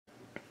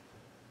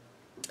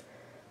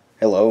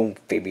Hello,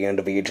 Fabian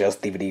the VHS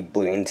DVD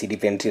Blu-ray CD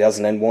fan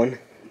 2001.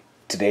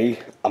 Today,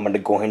 I'm gonna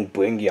go ahead and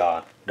bring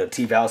ya the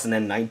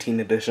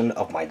 2019 edition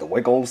of my The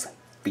Wiggles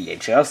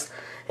VHS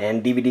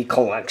and DVD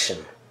collection.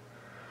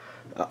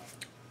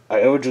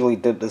 I originally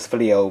did this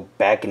video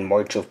back in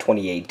March of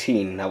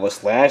 2018. That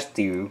was last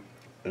year,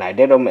 and I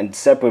did them in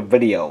separate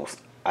videos.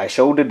 I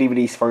showed the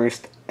DVDs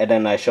first, and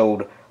then I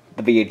showed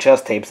the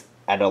VHS tapes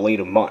at a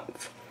later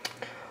month.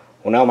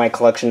 Well, now my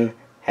collection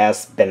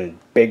has been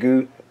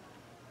bigger,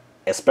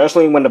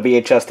 especially when the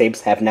VHS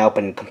tapes have now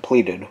been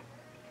completed.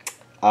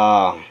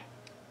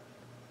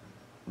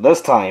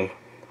 This time,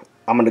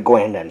 I'm gonna go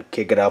ahead and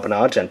kick it up a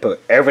notch and put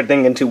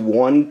everything into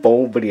one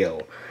full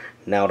video.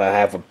 Now that I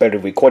have a better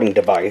recording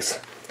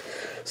device,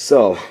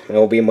 so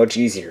it'll be much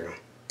easier.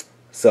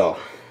 So,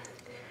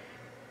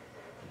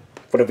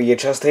 for the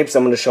VHS tapes,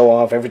 I'm gonna show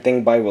off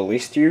everything by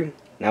release year.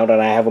 Now that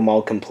I have them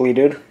all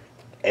completed,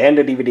 and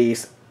the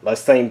DVDs, the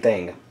same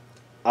thing.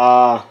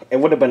 It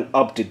would have been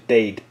up to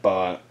date,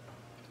 but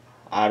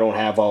I don't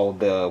have all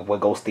the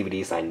Wiggles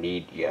DVDs I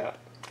need yet.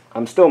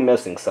 I'm still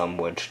missing some,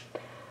 which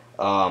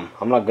I'm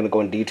not gonna go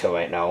in detail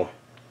right now.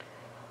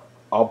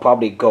 I'll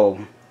probably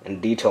go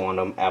in detail on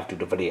them after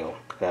the video.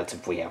 That's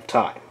if we have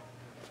time.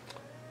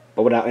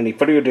 But without any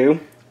further ado,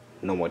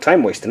 no more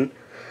time wasting,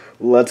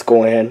 let's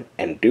go ahead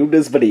and do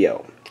this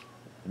video.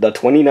 The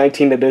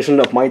 2019 edition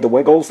of my The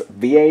Wiggles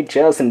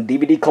VHS and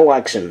DVD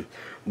collection.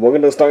 We're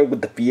gonna start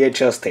with the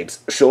VHS tapes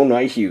shown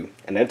right here,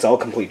 and it's all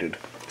completed.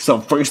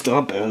 So first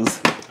up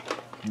is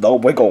The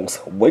Wiggles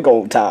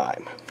Wiggle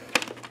Time.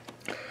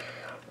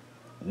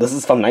 This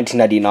is from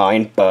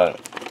 1999, but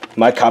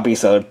my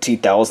copy's a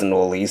 2000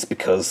 release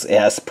because it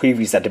has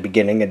previews at the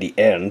beginning and the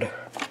end.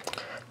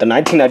 The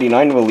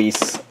 1999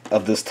 release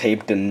of this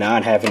tape did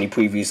not have any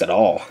previews at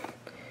all.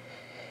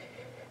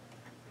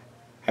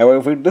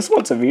 However, this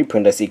one's a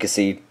reprint, as you can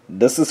see.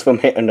 This is from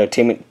Hit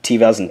Entertainment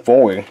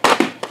 2004.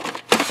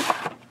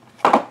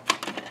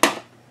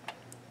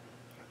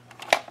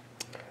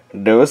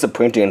 There is a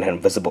printer in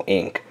invisible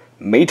ink.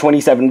 May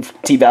 27th,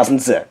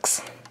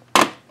 2006.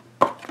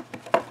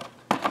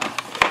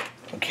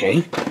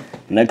 Okay,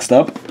 next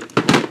up,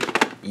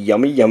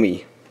 Yummy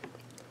Yummy.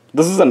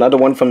 This is another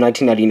one from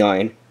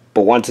 1999,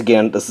 but once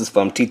again, this is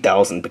from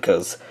 2000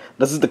 because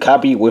this is the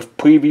copy with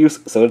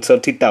previews, so it's a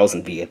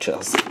 2000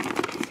 VHS.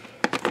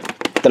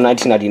 The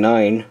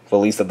 1999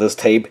 release of this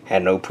tape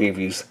had no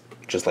previews,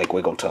 just like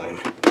Wiggle Time.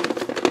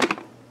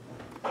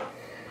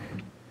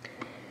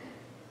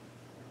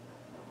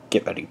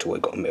 Get ready to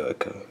wiggle,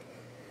 America.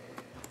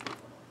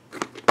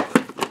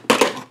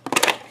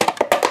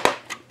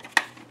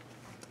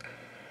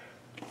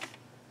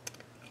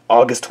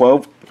 August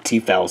 12,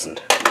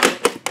 2000.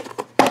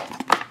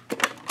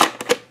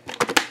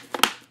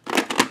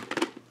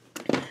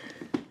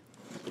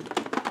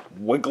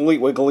 Wiggly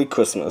Wiggly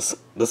Christmas.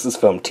 This is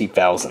from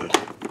 2000.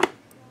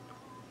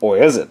 Or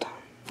is it?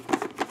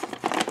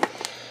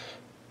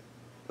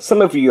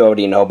 Some of you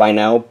already know by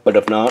now, but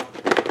if not,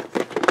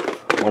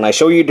 when I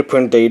show you the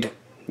print date,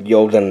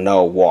 you'll then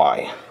know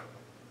why.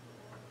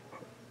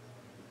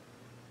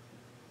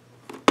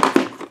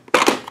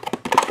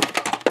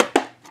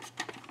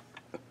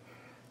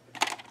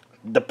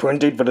 The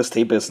print date for this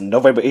tape is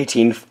November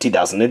 18th,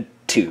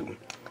 2002.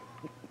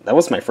 That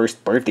was my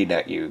first birthday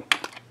that year.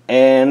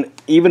 And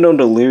even though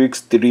the Lyric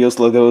Studios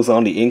logo is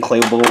on the ink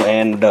label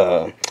and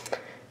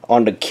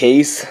on the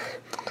case,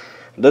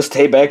 this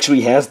tape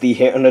actually has the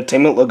Hit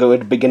Entertainment logo at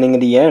the beginning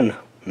and the end.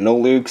 No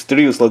Lyric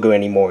Studios logo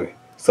anymore.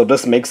 So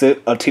this makes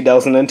it a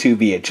 2002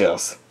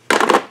 VHS.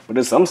 But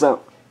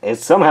it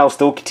somehow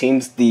still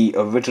contains the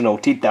original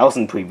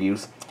 2000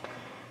 previews.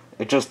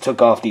 It just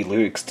took off the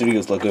Lyric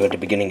Studios logo at the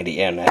beginning and the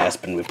end. It has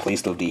been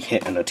replaced with the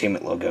Hit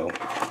Entertainment logo.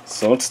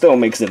 So it still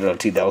makes it a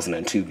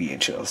 2002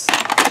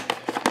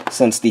 VHS.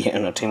 Since the Hit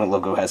Entertainment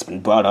logo has been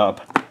brought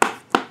up.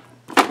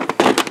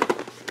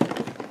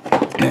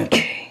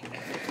 Okay.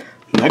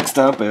 Next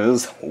up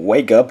is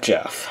Wake Up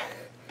Jeff.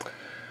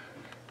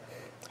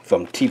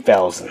 From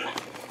 2000.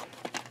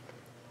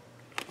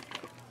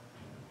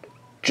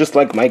 Just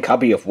like my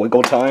copy of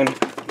Wiggle Time,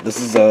 this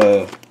is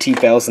a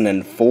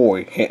 2004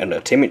 Hit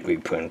Entertainment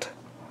reprint.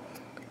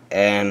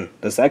 And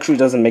this actually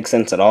doesn't make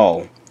sense at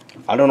all.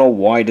 I don't know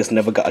why this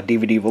never got a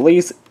DVD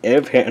release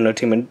if Hit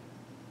Entertainment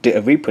did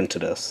a reprint to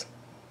this.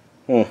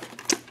 Oh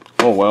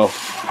well.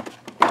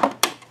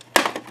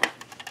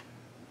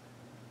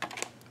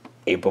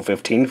 April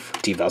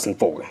 15th,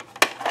 2004.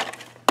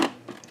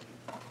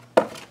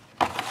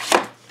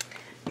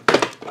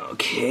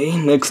 Okay,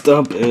 next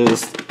up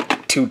is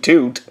Toot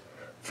Toot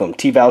from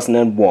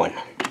 2001.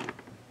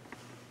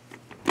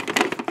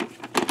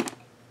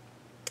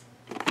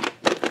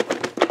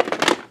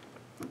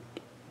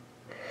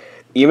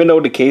 Even though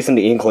the case and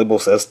the ink label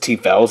says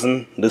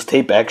 2000, this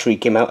tape actually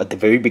came out at the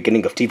very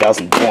beginning of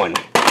 2001.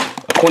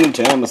 According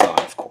to Amazon,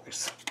 of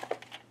course.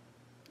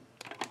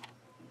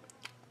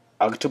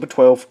 October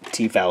 12th,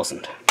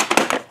 2000.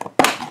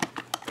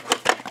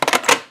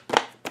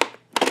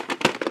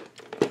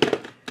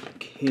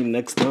 Okay,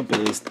 next up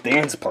is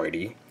Dance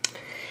Party,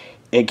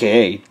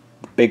 aka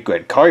Big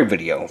Red Car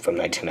video from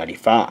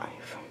 1995.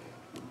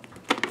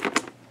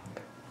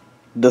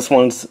 This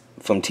one's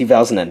from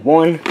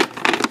 2001,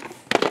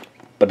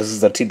 but this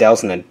is a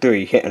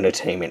 2003 Hit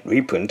Entertainment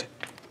reprint,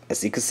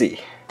 as you can see.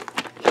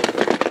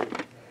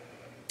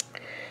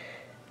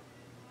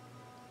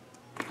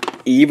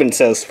 It even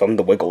says from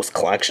the Wiggles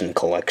collection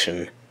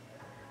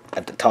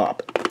at the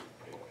top.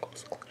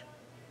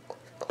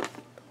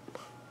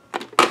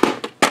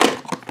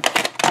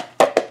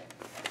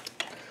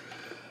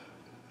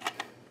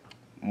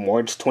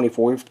 March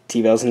 24th,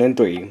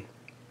 2003.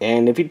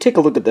 And if you take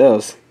a look at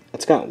this,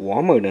 it's got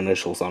Walmart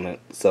initials on it.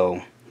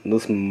 So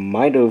this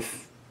might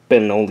have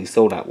been only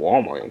sold at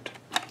Walmart.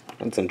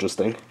 That's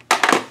interesting.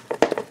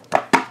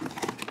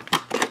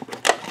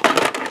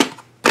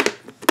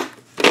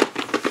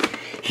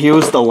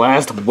 Here's the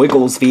last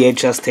Wiggles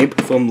VHS tape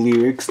from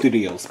Lyric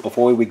Studios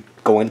before we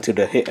go into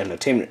the Hit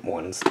Entertainment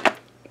ones.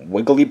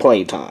 Wiggly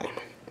Playtime,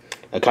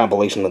 a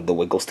compilation of the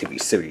Wiggles TV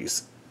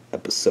series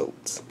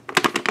episodes.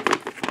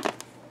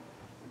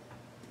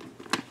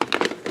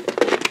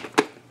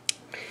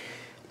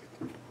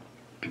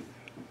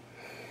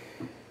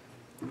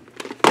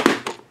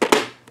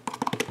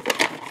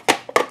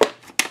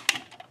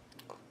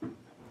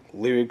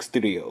 Lyric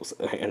Studios,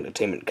 an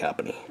entertainment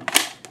company.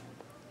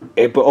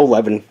 April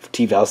 11th,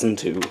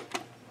 2002.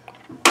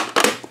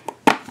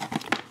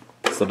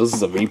 So this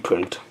is a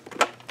reprint,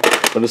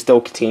 but it still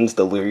contains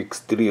the Lyric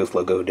Studios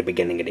logo at the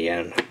beginning and the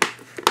end.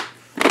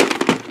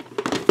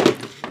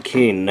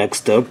 Okay,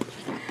 next up,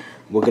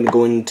 we're gonna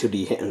go into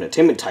the Hit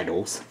Entertainment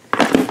titles.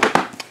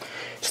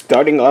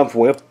 Starting off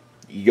with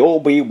You'll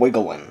Be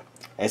Wiggling.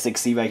 As you can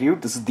see right here,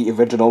 this is the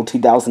original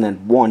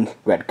 2001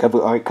 red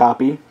cover art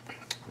copy.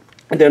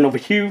 And then over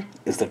here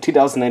is the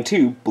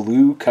 2002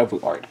 blue cover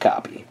art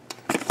copy.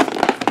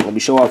 Let me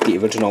show off the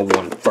original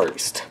one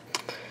first.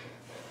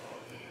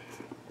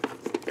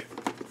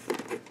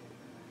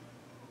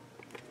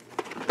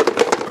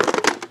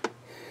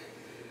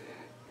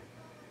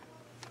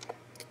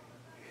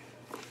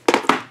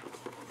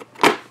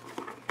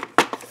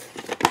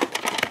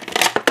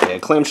 Yeah,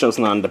 clamshell's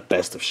not in the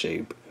best of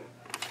shape.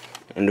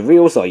 And the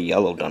reels are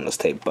yellowed on this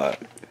tape,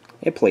 but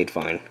it played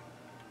fine.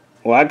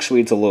 Well, actually,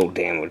 it's a little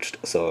damaged,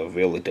 so it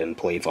really didn't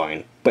play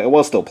fine. But it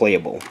was still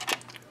playable.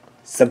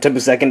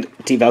 September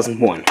 2nd,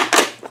 2001.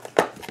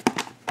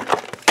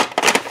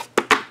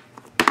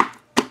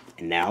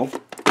 And now,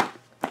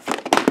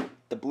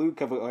 the blue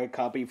cover art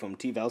copy from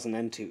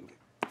 2002.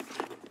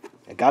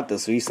 I got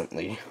this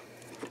recently.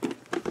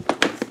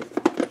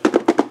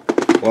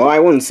 Well, I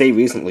wouldn't say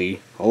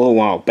recently, a little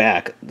while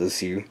back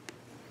this year.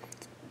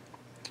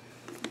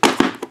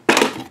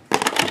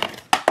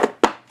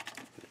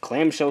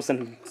 Clamshell's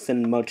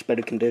in much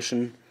better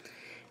condition,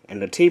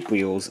 and the tape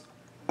reels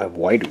are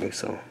wider,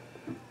 so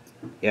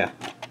yeah.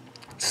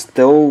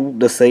 Still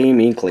the same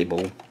ink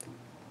label,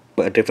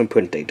 but a different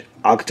print date.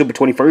 October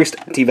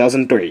 21st,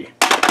 2003.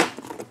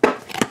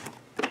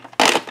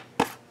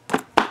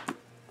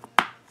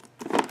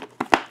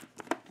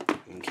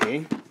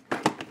 Okay.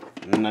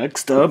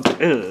 Next up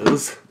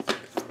is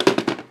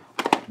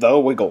The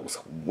Wiggles,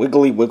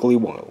 Wiggly Wiggly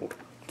World,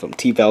 from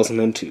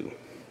 2002.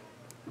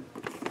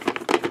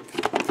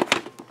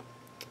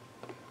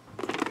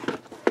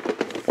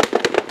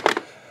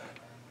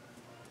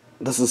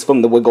 This is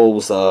from the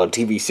Wiggles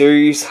TV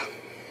series.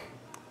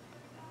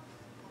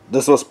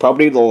 This was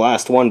probably the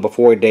last one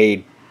before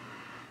they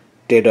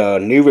did a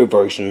newer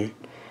version,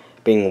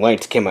 being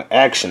Lights, Camera,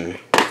 Action.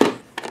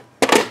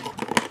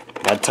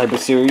 That type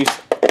of series.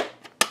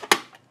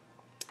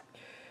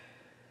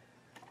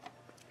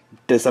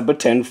 December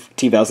 10th,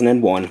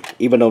 2001.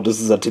 Even though this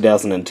is a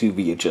 2002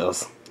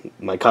 VHS,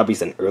 my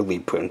copy's an early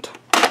print.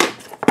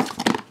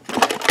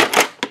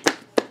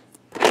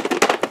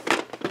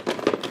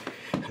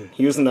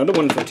 Here's another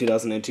one from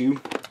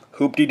 2002.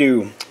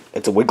 Hoop-de-doo.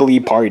 It's a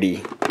Wiggly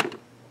Party.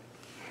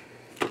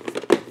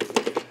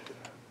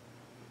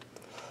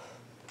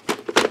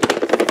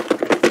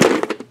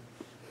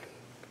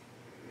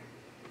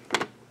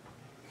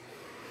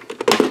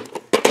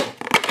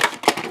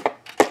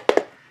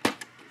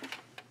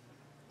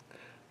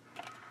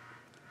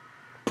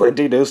 Print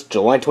date is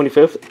July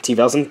 25th,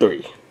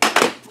 2003.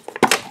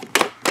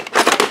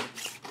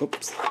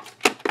 Oops.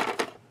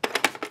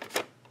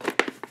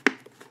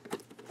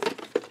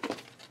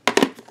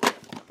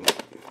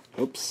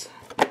 Oops.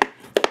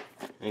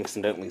 I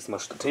accidentally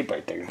smushed the tape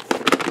right there.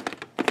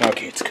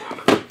 Okay, it's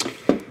gone.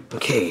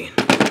 Okay,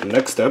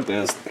 next up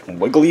is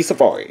Wiggly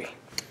Safari.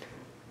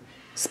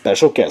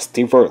 Special guest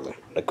Steve Verlin,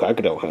 the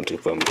crocodile hunter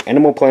from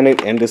Animal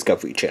Planet and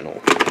Discovery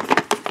Channel.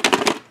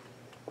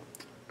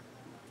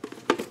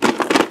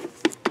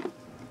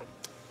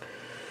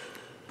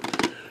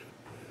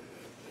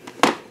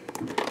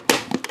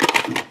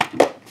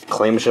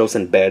 Clamshell's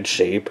in bad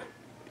shape.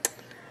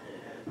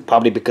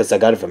 Probably because I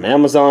got it from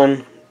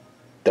Amazon.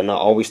 They're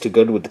not always too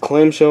good with the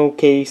clamshell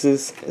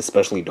cases,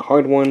 especially the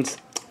hard ones.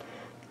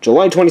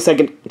 July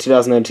 22nd,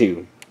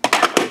 2002.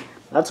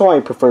 That's why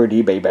I preferred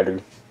eBay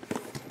better.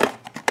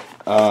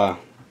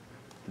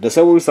 The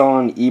sellers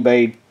on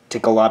eBay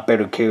take a lot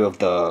better care of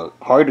the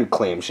harder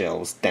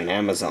clamshells than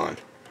Amazon,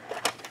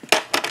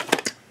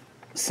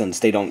 since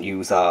they don't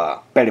use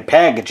better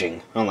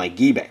packaging, unlike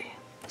eBay.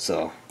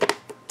 So,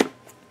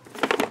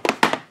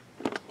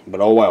 but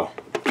oh well.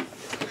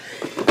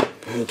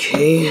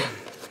 Okay,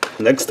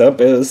 next up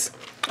is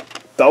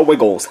The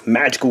Wiggles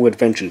Magical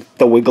Adventure,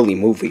 The Wiggly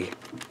Movie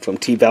from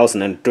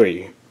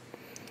 2003.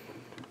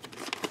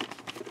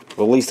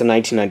 Released in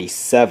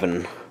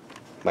 1997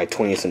 by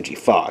 20th Century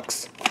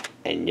Fox.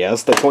 And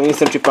yes, the 20th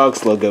Century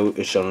Fox logo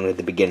is shown at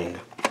the beginning,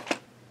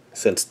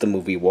 since the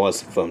movie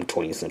was from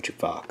 20th Century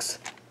Fox.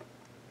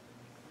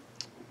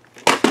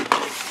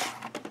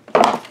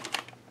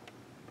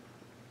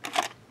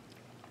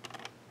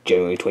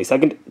 January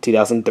 22nd,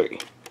 2003.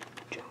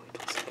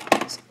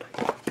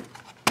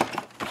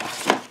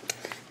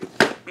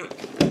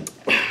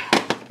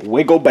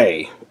 Wiggle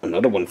Bay,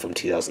 another one from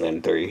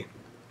 2003.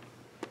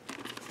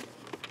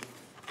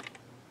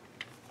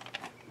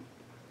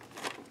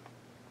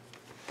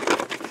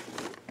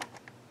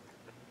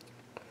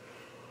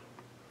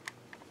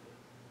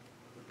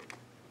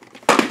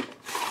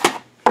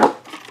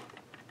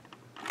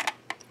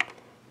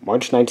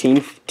 March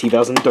 19th,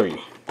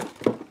 2003.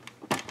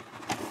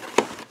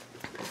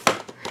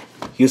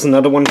 Here's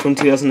another one from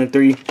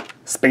 2003,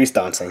 Space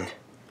Dancing,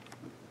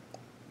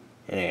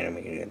 an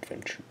animated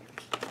adventure.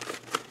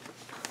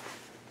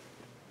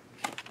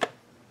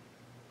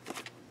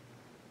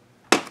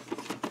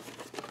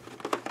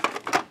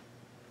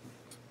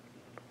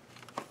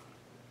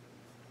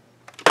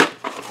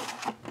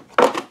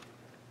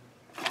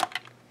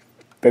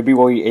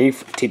 February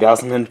 8th,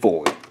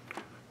 2004,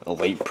 a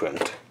late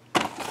print.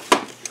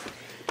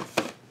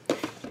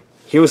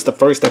 Here was the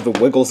first ever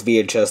Wiggles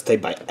VHS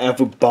tape I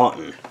ever bought.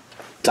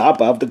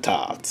 Top of the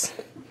tots.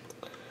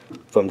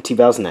 From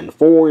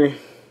 2004.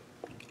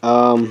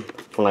 When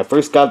I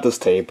first got this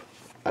tape,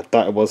 I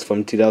thought it was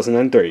from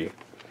 2003.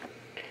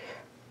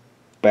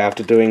 But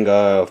after doing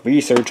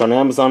research on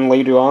Amazon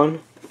later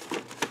on,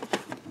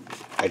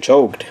 I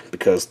choked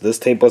because this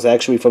tape was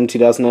actually from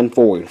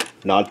 2004,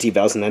 not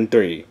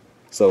 2003.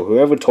 So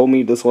whoever told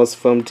me this was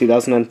from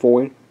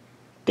 2004,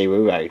 they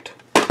were right.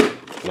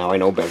 Now I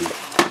know better.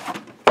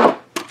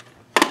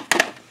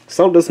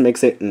 So this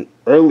makes it an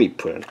early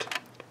print.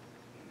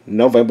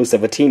 November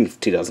 17th,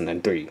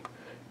 2003.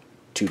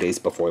 2 days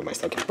before my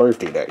second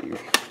birthday that year.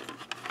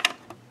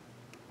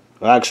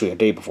 Well, actually, a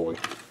day before.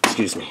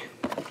 Excuse me.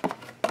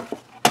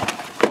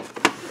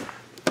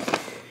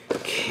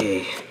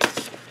 Okay.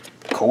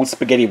 Cold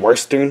Spaghetti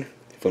Western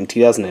from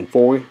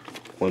 2004.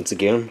 Once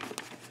again.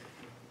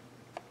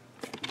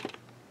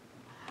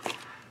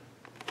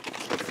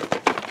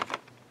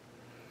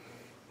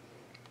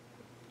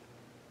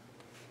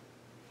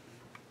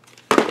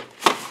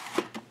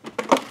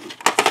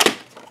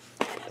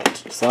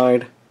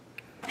 Side.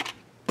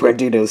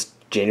 Printed as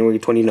January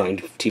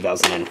 29th,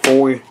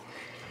 2004.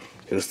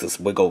 Here's this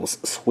Wiggles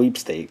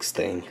sweepstakes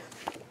thing.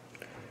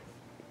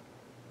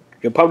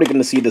 You're probably going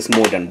to see this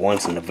more than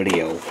once in the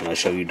video when I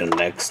show you the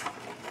next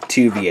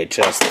 2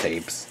 VHS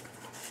tapes.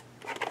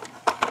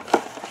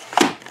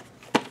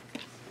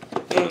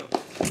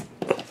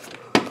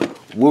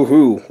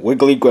 Woohoo!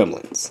 Wiggly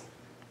Gremlins.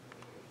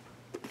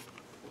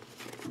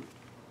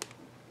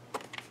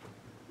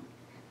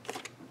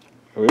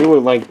 I really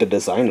like the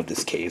design of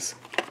this case.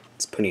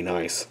 It's pretty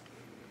nice.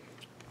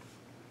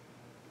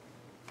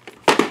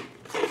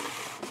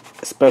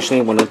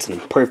 Especially when it's in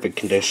perfect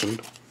condition.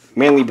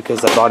 Mainly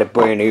because I bought it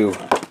brand new.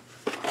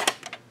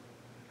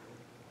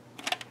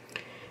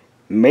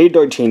 May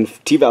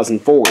 13th,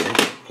 2004.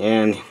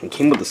 And it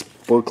came with this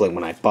booklet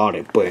when I bought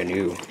it brand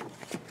new.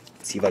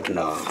 Let's see if I can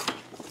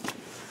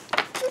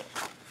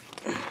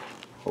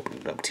open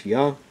it up to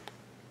y'all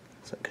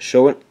so I can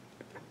show it.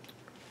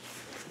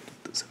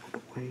 Put this out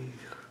of the way.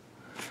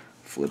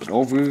 Flip it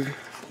over.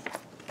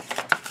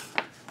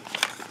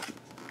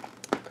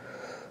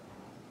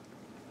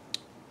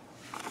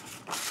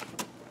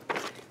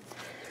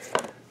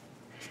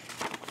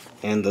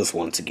 And this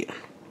once again.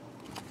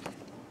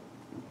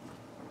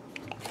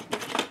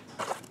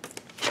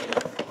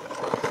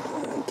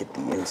 Get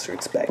the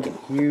inserts back in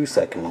here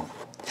so I can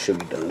show you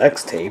the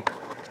next tape.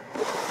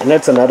 And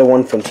that's another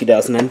one from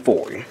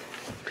 2004.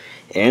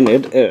 And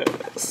it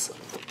is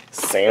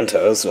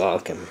Santa's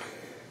Rockin'.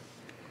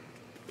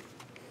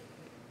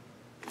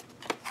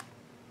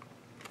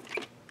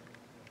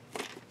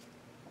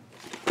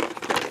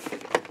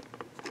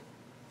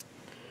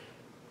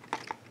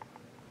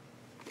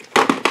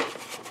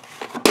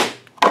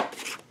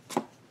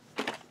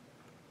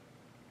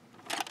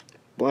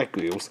 Black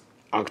Wheels,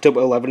 October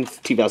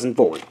 11th,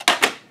 2004.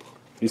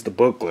 Here's the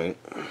booklet.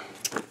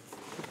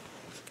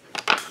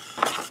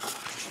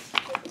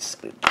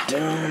 Set it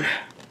down.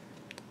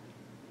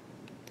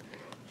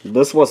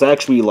 This was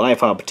actually Live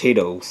Hot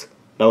Potatoes.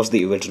 That was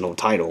the original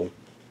title,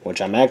 which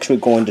I'm actually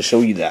going to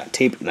show you that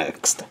tape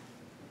next.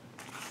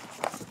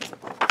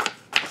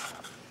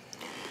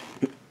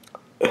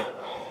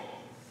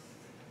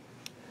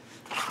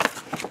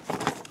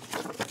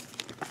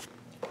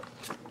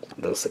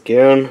 This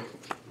again.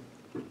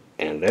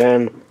 And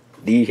then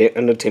the Hit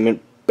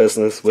Entertainment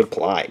Business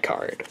Reply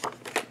card.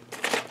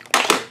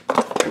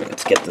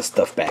 Let's get this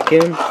stuff back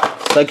in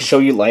so I can show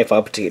you Life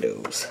of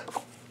Potatoes,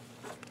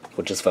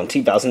 which is from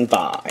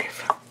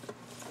 2005.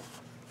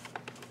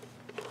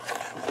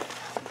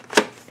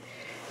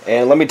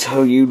 And let me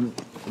tell you,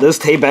 this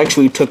tape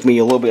actually took me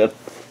a little bit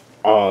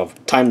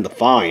of time to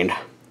find.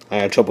 I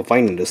had trouble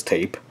finding this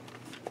tape,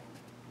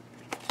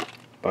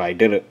 but I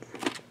did it.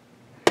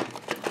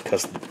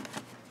 Because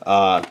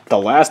the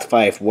last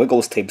 5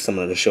 Wiggles tapes I'm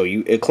going to show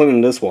you,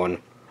 including this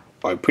one,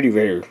 are pretty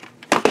rare.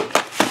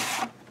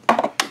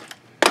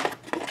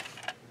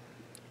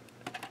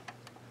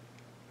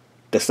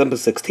 December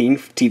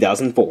 16th,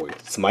 2004.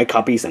 So my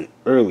copy's an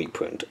early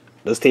print.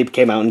 This tape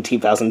came out in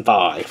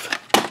 2005.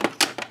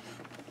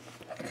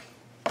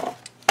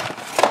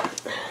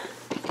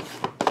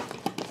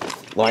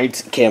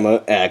 Lights,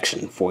 Camera,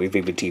 Action, 4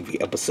 favorite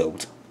TV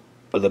episodes.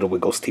 A Little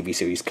Wiggles TV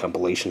series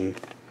compilation.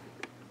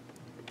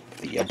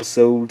 The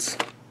episodes.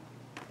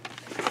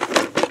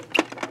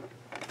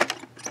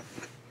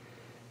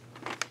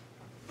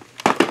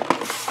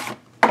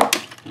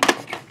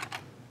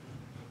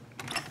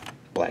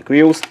 Black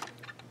Reels.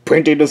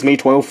 Printed as May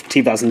 12th,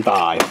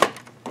 2005.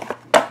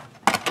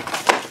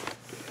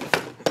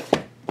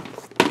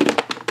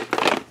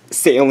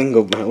 Sailing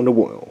Around the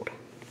World.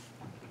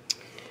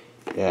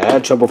 Yeah, I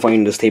had trouble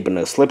finding this tape in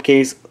a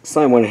slipcase,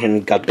 so I went ahead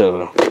and got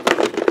the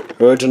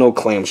original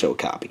clamshell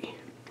copy.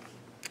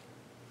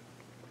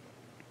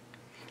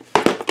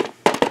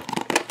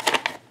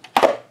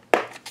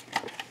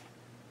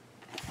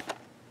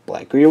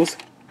 Black Reels,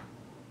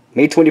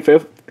 May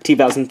 25th,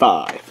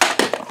 2005.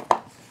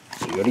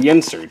 Here are the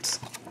inserts.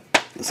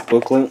 This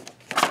booklet,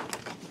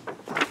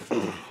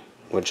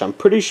 which I'm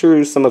pretty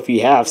sure some of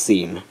you have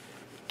seen,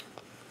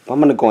 but I'm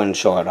going to go ahead and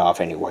show it off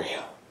anyway.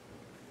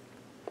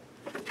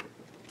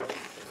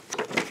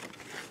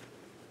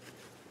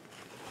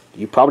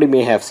 You probably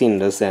may have seen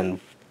this in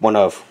one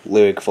of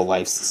Lyric for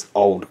Life's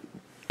old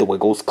The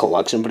Wiggles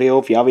collection video,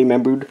 if y'all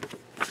remembered.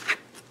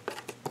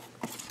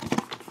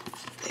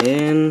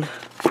 And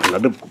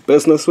another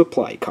business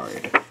reply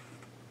card.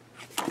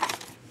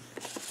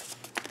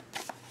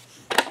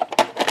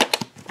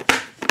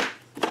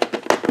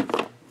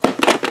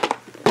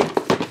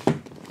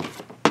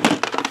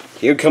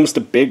 Here comes the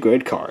big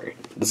red card.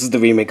 This is the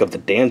remake of the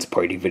Dance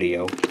Party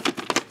video.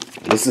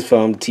 This is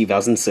from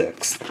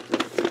 2006.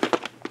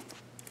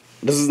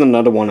 This is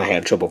another one I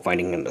had trouble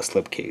finding in the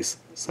slipcase,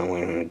 so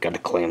I got a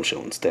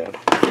clamshell instead.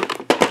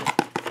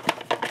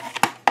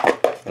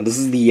 And this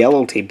is the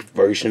yellow tape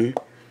version.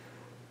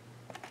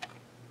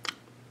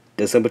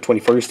 December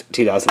 21st,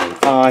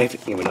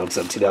 2005, even though it's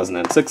a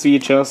 2006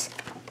 VHS.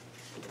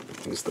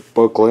 Here's the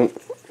booklet.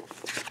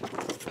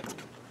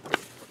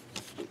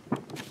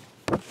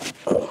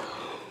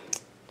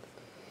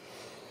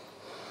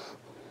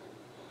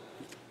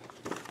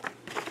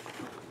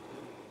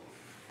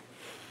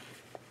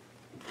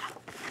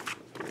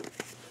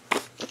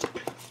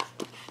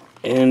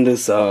 And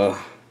this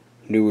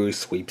newer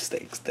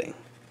sweepstakes thing,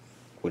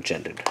 which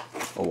ended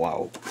a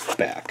while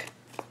back.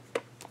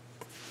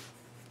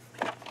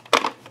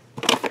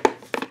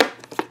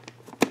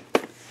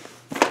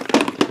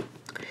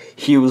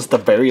 Here was the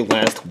very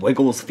last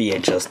Wiggles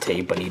VHS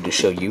tape I need to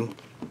show you.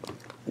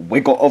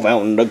 Wiggle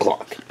Around the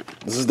Clock.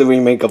 This is the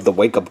remake of the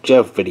Wake Up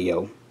Jeff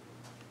video.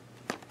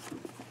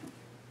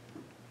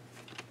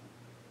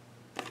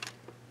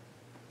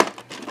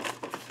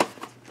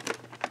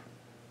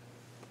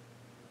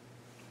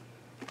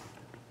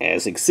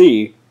 As you can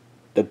see,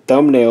 the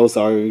thumbnails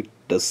are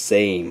the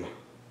same.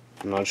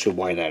 I'm not sure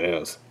why that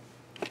is.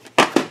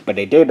 But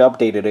they did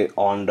update it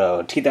on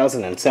the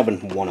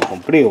 2007 One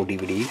Home Video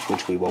DVD,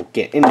 which we will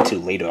get into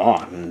later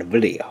on in the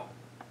video.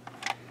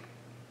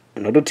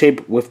 Another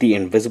tape with the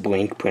invisible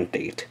ink print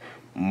date,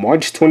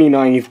 March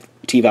 29th,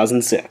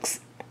 2006.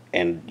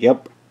 And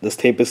yep, this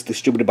tape is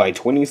distributed by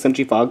 20th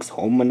Century Fox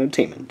Home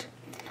Entertainment.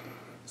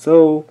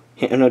 So,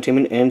 Hit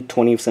Entertainment and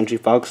 20th Century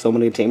Fox Home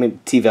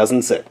Entertainment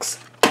 2006.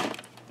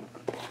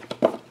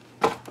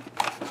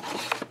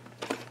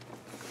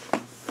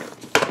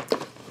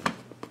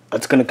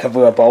 That's going to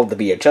cover up all the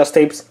VHS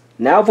tapes.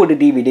 Now for the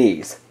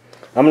DVDs.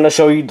 I'm going to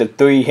show you the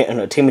 3 Hit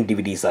Entertainment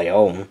DVDs I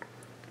own,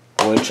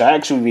 which I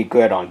actually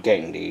regret on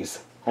getting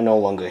these. I no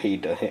longer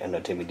hate the Hit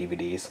Entertainment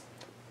DVDs,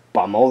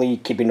 but I'm only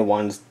keeping the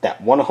ones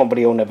that One Home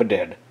Video never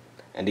did,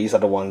 and these are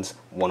the ones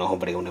One Home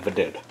Video never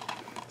did.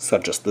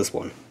 Such as this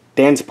one,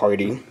 Dance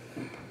Party,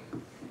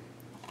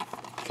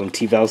 from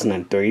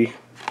 2003.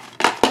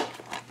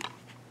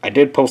 I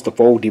did post a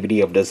full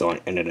DVD of this on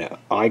Internet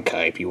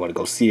Archive if you want to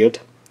go see it.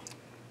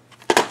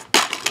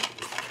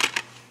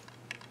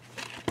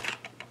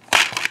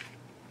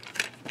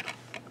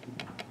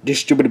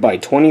 Distributed by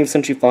 20th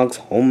Century Fox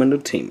Home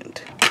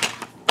Entertainment.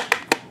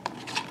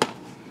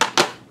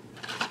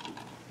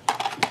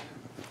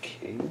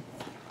 Okay.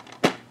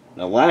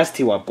 The last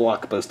 2 are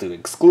Blockbuster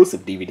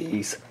exclusive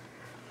DVDs.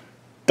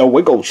 The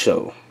Wiggle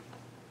Show,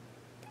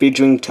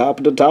 featuring Top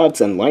of the Tots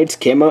and Lights,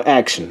 Camera,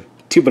 Action.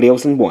 2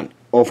 videos in one.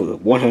 Over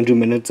 100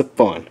 minutes of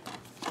fun.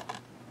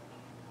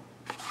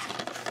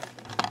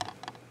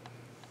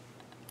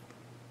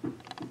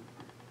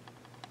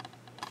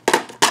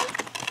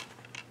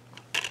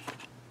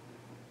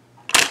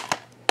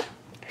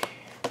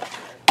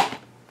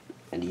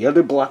 the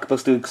other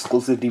Blockbuster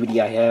exclusive DVD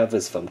I have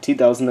is from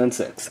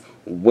 2006,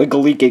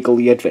 Wiggly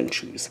Giggly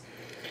Adventures,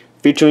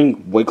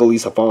 featuring Wiggly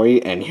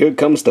Safari, and here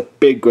comes the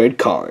big red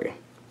car.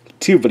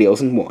 2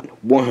 videos in one,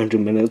 100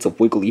 minutes of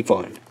Wiggly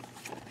fun.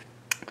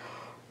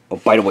 Oh,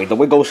 by the way, the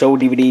Wiggle Show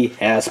DVD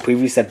has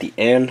previews at the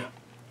end,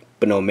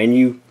 but no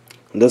menu.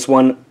 This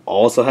one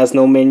also has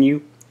no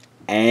menu,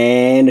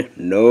 and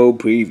no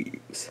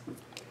previews.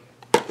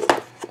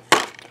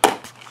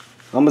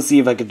 I'm gonna see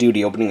if I could do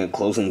the opening and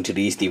closing to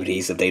these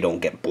DVDs if they don't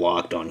get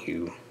blocked on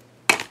you.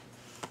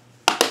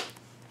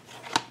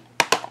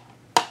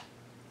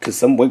 Cause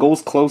some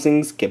Wiggles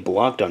closings get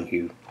blocked on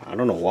you. I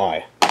don't know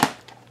why.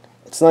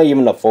 It's not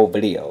even a full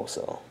video,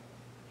 so.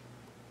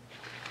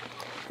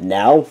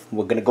 Now,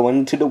 we're gonna go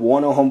into the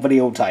Warner Home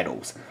Video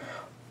titles.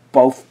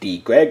 Both the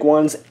Greg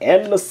ones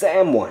and the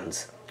Sam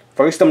ones.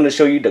 First, I'm gonna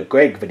show you the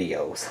Greg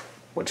videos,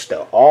 which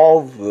they're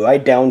all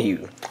right down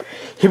here.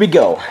 Here we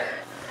go.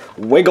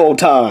 Wiggle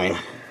time.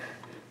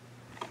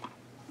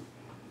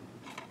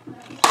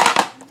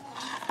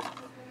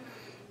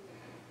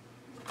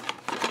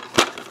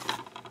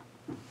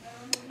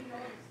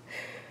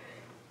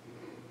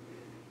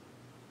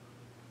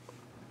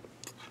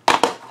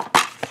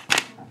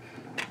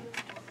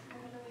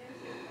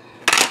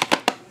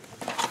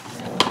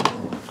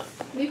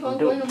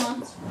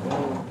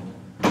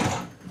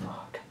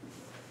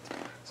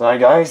 Sorry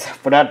guys,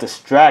 for that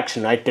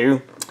distraction right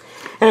there.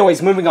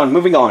 Anyways, moving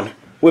on.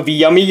 With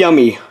Yummy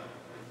Yummy.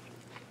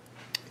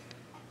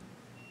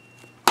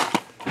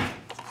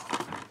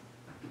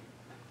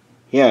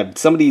 Yeah,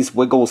 some of these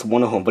Wiggles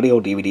Warner Home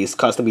Video DVDs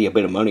cost me a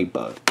bit of money,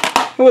 but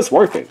it was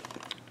worth it.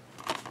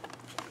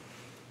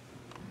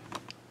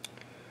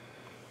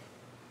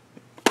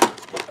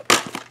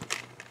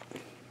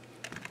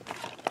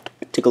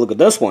 Take a look at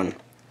this one.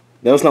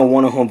 There's no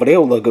Warner Home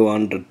Video logo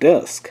on the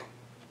disc,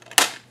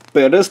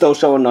 but it is still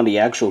showing on the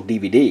actual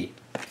DVD.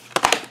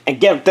 And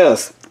get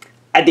this,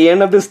 at the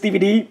end of this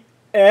DVD,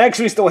 it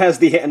actually still has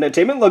the Hit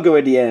Entertainment logo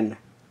at the end.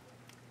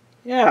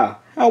 Yeah,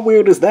 how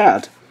weird is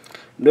that?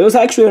 There's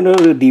actually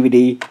another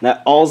DVD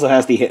that also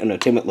has the Hit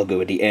Entertainment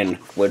logo at the end,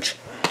 which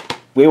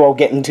we will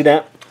get into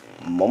that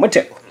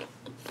momentarily.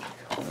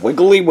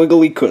 Wiggly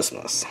Wiggly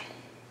Christmas.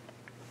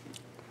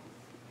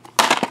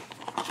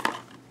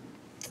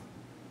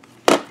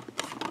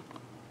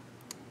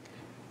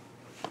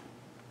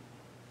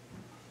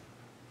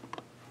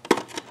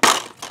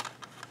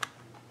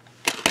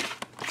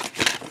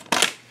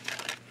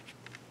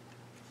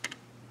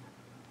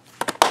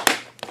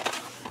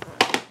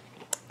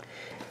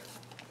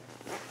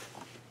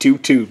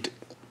 Toot toot.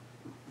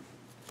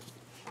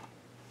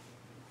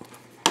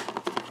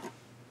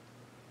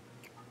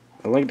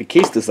 I like the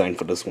case design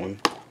for this one.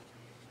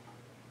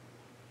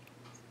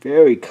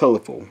 Very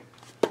colorful.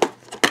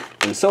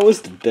 And so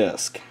is the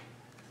disc.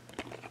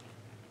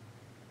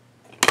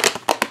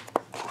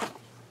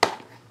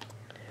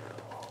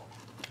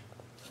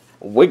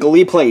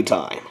 Wiggly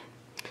Playtime.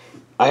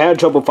 I had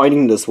trouble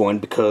finding this one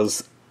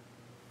because,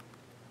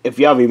 if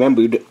y'all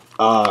remembered,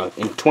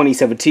 in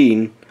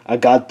 2017, I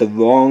got the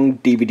wrong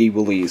DVD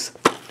release.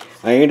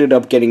 I ended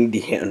up getting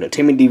the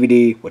Entertainment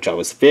DVD, which I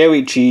was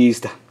very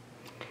cheesed.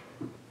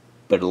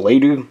 But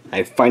later,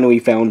 I finally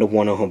found a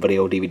Warner Home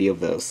Video DVD of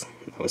this.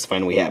 I was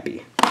finally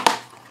happy.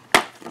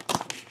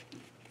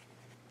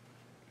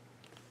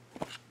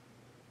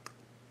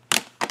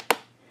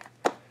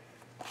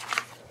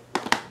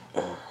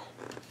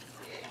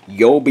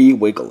 You'll be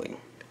wiggling.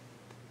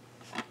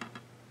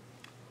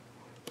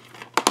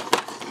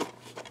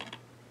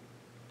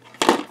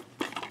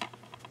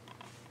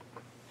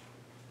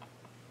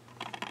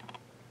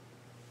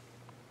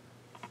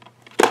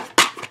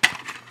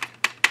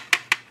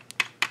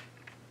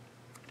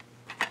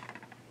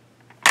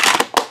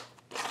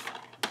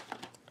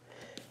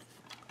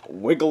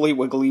 Wiggly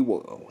Wiggly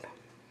World.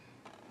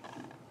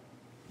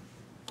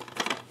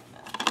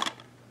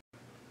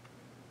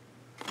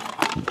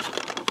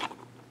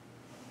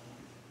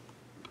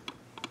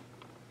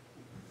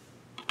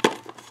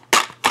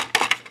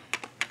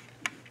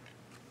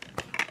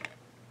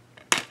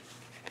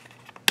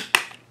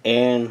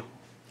 And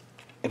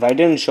if I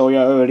didn't show you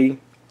already,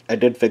 I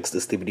did fix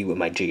this DVD with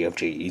my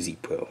JFJ Easy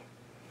Pro.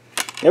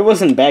 It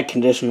was in bad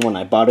condition when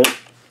I bought it,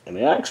 and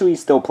it actually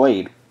still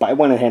played, but I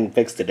went ahead and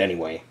fixed it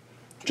anyway,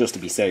 just to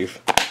be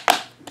safe.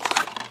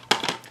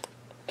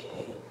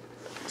 Okay.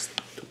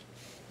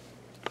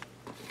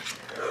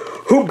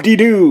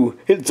 Hoop-de-doo!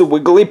 It's a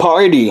wiggly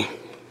party!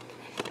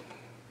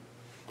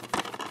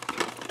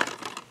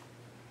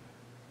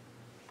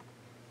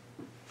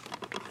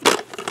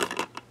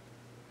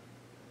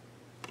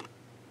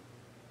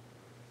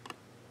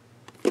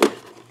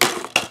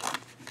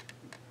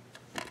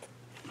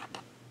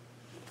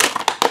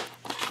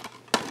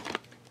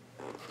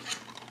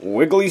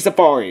 Wiggly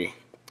Safari.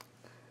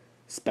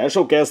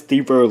 Special guest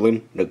Steve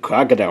Irwin, the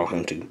crocodile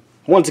hunter.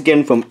 Once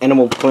again from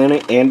Animal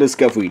Planet and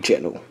Discovery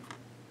Channel.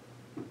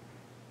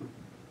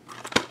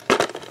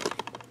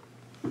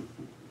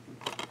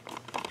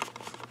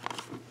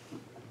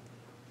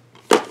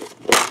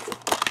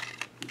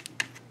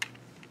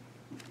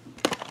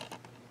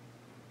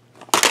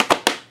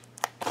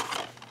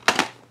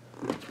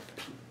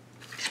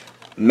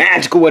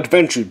 Magical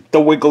Adventure, the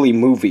Wiggly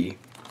movie.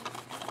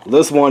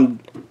 This one,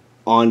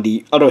 on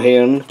the other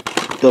hand,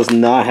 does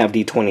not have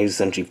the 20th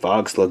Century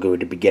Fox logo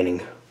at the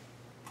beginning.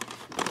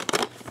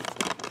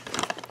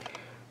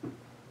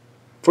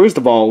 First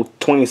of all,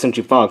 20th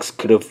Century Fox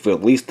could have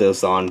released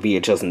this on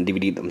VHS and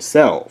DVD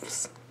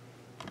themselves.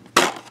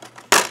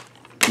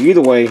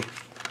 Either way,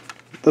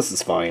 this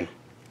is fine.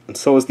 And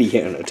so is the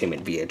Hit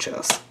Entertainment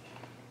VHS.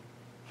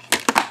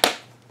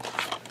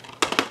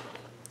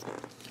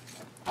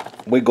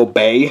 Wiggle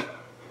Bay.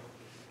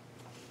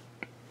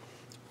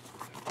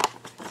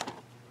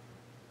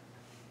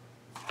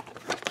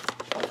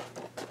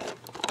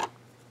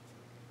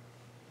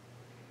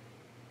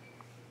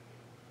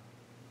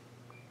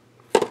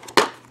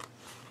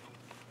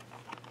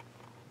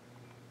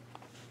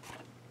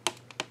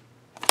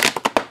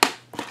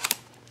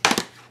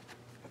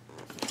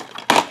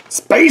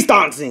 Space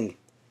Dancing!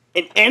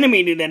 An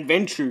animated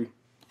adventure.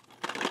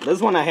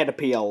 This one I had to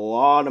pay a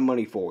lot of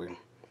money for.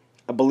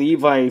 I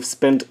believe I've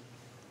spent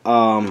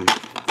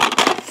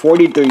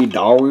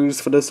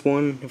 $43 for this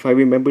one, if I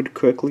remembered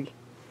correctly.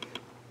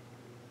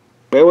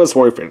 But it was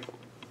worth it.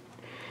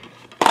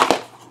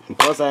 And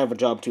plus I have a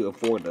job to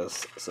afford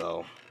this,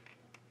 so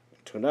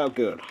it turned out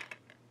good.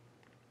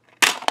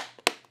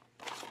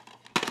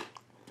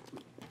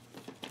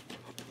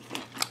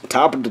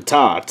 Top of the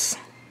tots.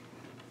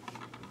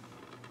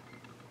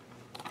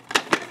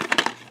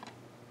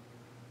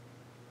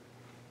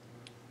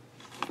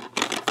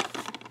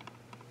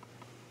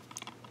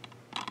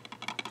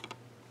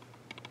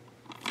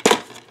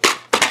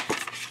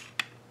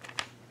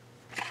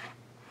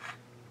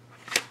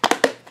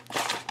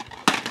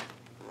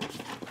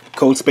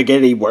 Cold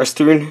Spaghetti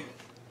Western.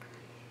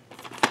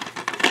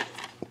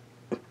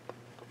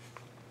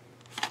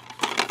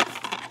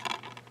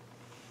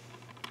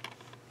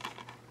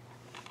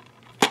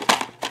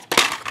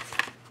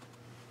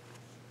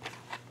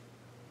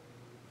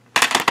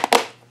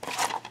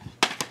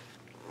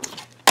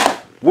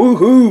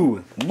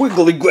 Woohoo!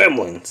 Wiggly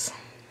Gremlins.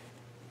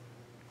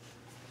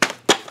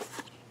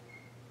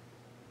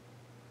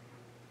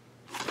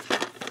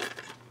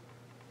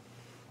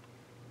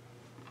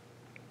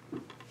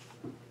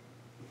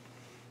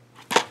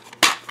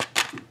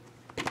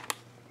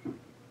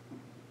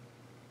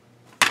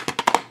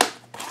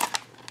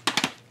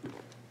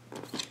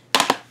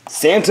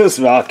 Santa's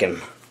Rockin'.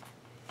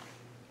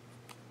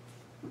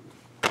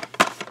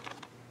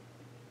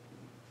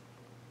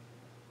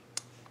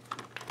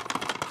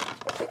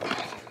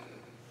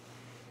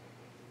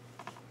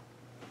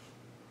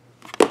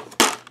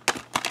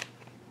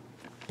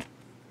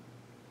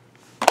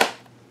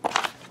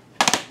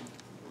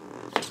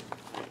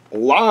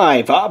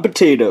 Live hot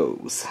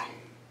potatoes.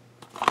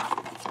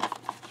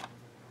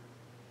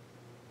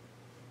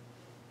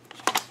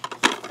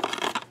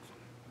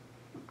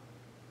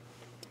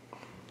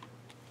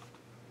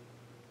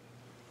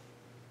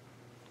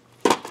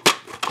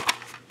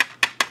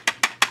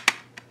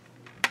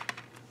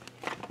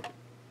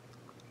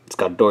 It's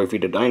got Dorothy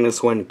the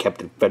Dinosaur and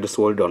Captain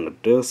Feathersword on the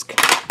disc.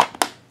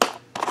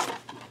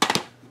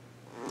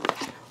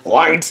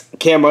 Lights,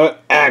 camera,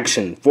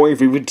 action. 4 your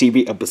favorite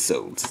TV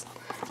episodes.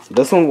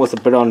 This one was a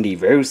bit on the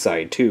rare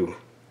side too.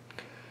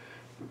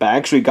 But I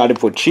actually got it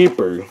for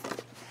cheaper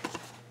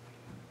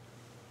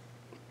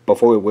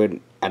before it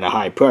went at a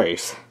high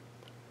price.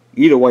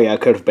 Either way, I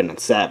could have been a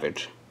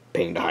savage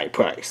paying the high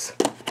price.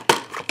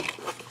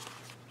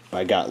 But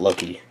I got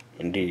lucky,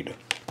 indeed.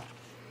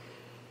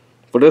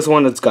 For this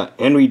one, it's got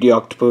Henry the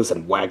Octopus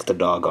and Wags the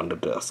Dog on the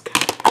disc.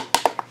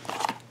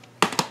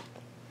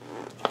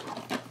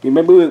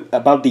 Remember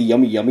about the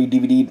Yummy Yummy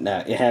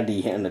DVD? It had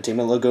the Hit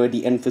Entertainment logo at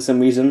the end for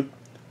some reason?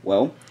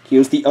 Well,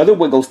 here's the other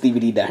Wiggles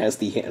DVD that has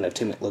the Hit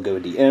Entertainment logo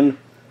at the end,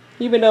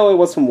 even though it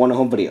was from Warner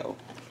Home Video.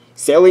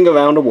 Sailing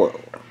Around the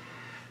World.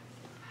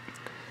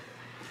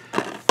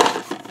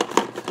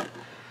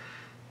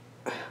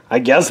 I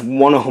guess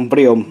Warner Home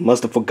Video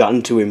must have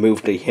forgotten to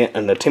remove the Hit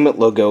Entertainment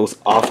logos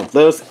off of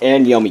this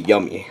and Yummy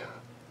Yummy.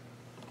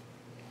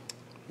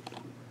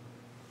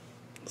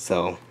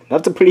 So,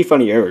 that's a pretty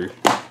funny error.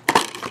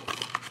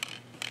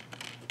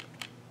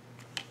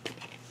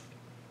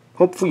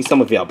 Hopefully some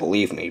of y'all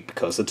believe me,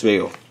 because it's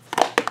real.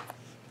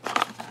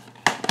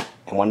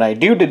 And when I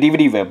do the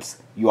DVD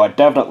rips, you are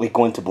definitely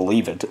going to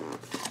believe it.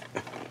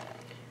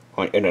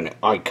 On Internet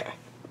Archive.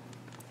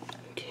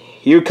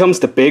 Here comes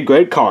the big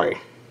red car.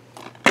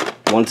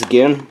 Once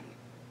again,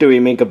 the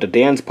remake of the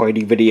dance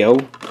party video.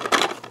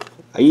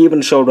 I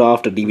even showed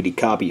off the DVD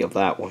copy of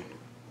that one.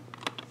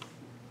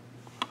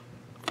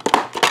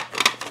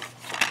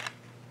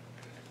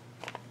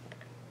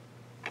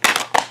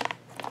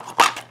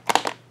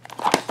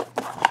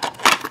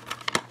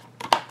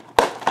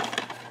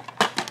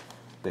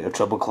 Bit of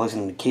trouble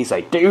closing the case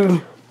I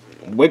do.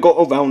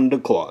 Wiggle Around the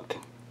Clock.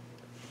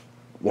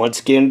 Once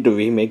again, the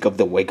remake of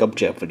the Wake Up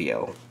Jeff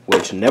video,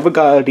 which never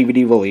got a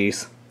DVD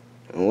release.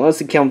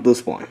 Unless you count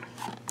this one.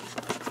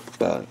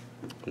 But,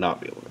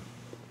 not really.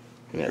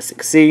 As you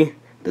can see,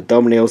 the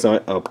thumbnails are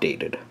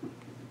updated.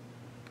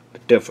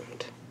 But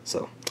different.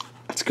 So,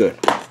 that's good.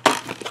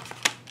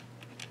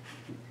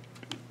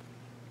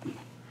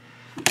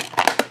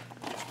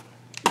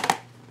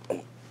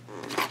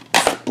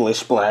 Splish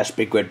Splash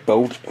Big Red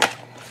Boat.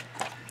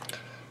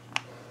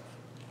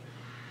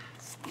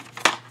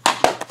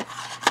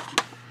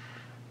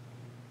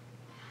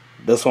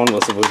 This one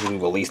was originally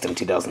released in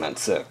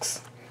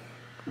 2006.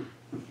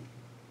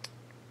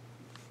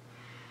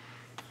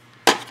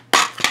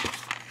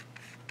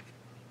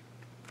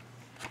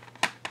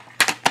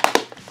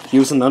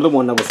 Here's another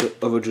one that was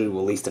originally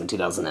released in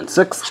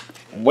 2006.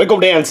 Wiggle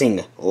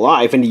Dancing,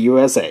 live in the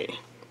USA.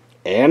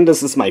 And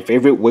this is my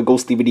favorite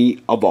Wiggles DVD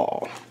of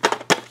all.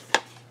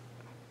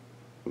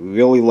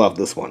 Really love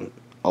this one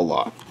a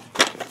lot.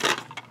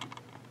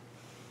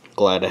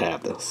 Glad to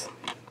have this.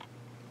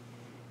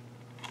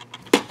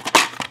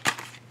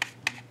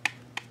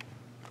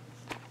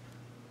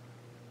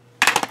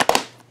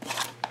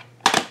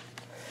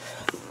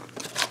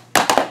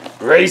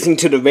 Racing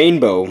to the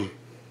Rainbow.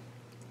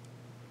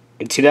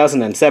 In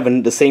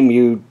 2007, the same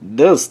year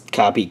this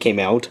copy came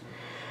out,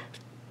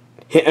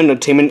 Hit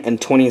Entertainment and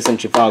 20th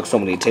Century Fox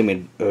Home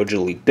Entertainment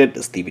originally did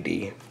this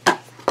DVD.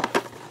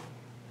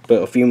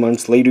 But a few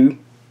months later,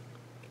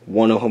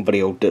 Warner Home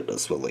Video did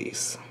this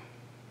release.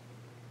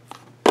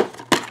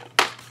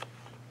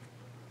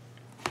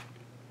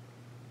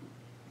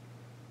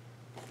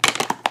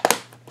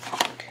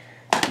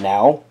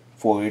 Now,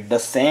 for the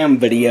Sam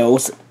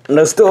videos,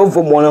 let's go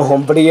from Warner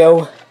Home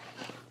Video.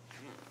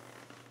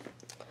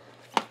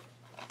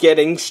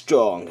 Getting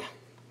Strong.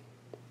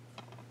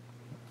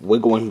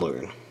 Wiggle and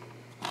Learn.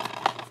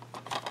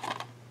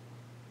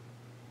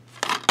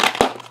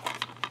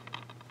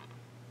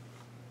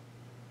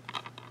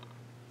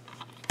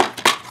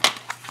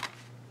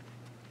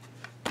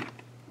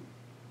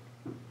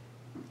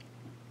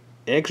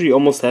 It actually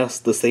almost has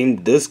the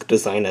same disc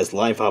design as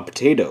Live Hot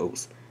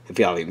Potatoes, if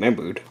y'all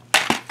remembered.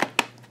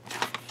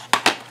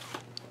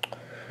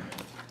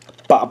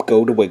 Bob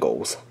Go to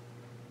Wiggles.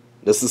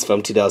 This is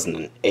from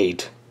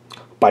 2008.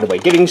 By the way,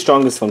 Getting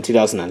Strong is from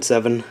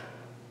 2007.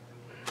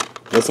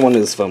 This one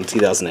is from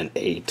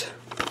 2008.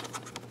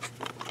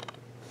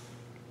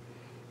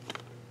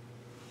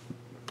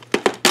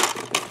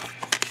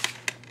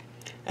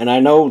 And I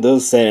know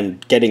this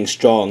and Getting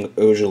Strong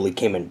originally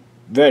came in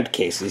red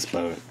cases,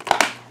 but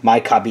my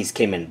copies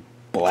came in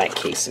black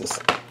cases,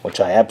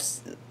 which I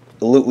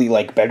absolutely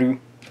like better.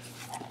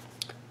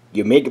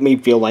 You Make Me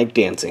Feel Like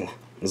Dancing.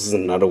 This is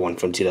another one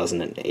from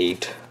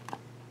 2008.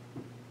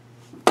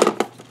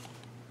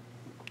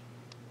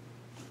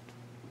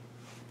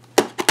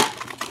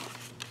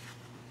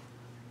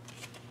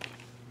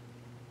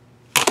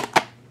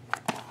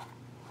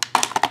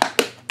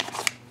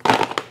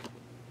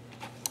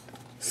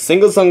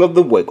 Single Song of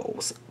the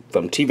Wiggles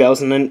from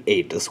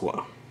 2008 as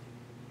well.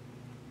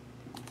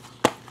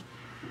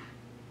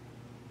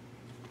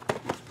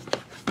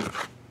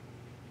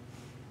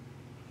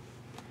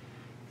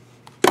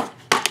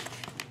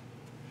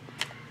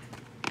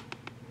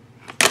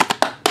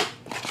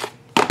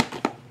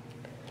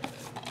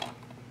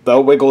 The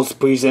Wiggles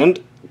present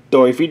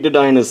Dorothy the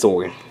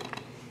Dinosaur.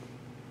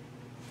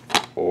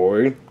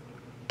 Or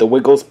The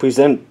Wiggles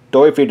present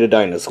Dorothy the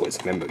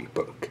Dinosaur's memory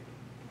book.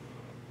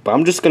 But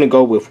I'm just gonna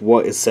go with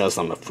what it says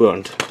on the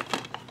front.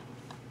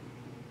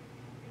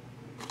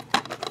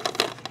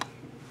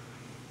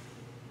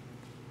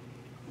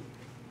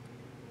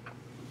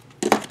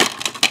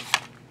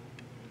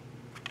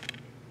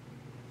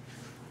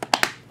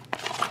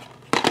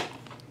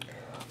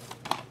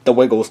 The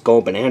Wiggles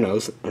Go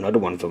Bananas, another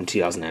one from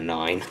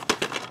 2009.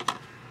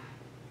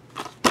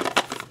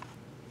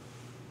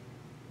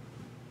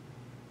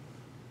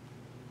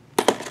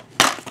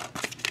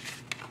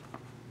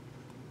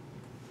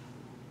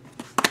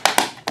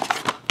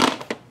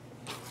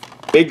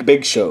 Big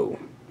Big Show.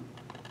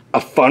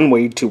 A fun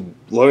way to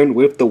learn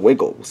with the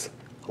Wiggles.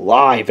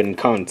 Live in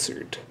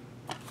concert.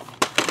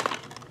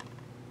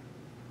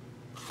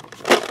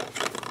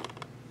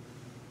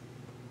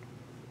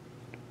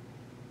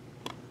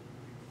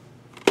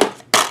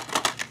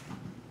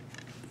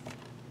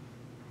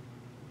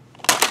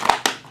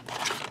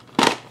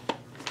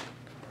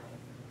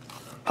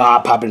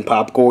 Hot Poppin'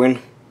 Popcorn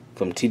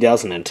from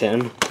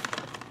 2010.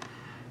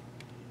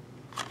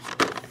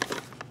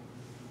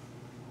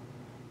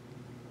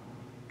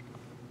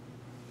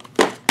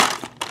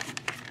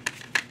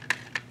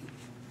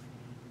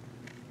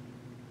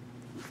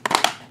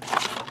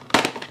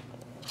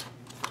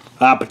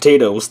 Hot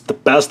Potatoes, the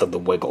best of the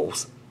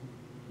Wiggles.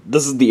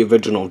 This is the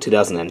original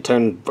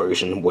 2010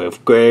 version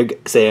with Greg,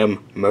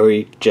 Sam,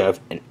 Murray,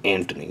 Jeff, and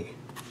Anthony.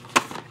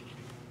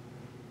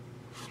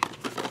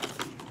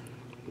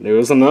 There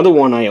is another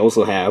one I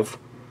also have,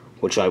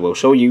 which I will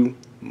show you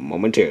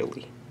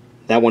momentarily.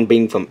 That one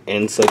being from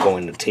NCircle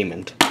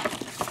Entertainment.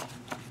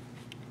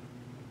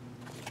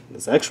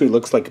 This actually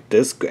looks like a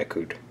disc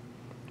record.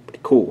 Pretty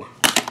cool.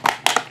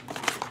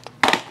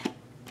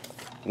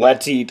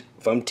 Let's Eat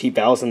from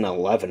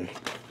 2011.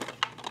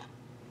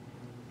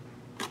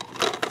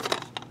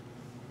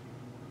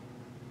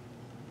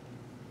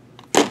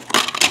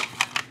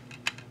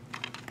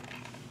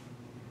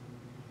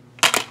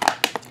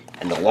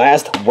 And the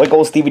last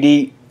Wiggles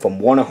DVD from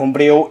Warner Home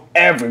Video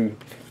ever,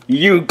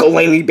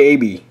 Ukulele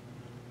Baby.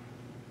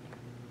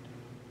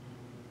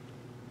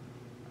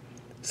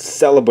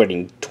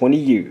 celebrating 20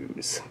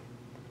 years.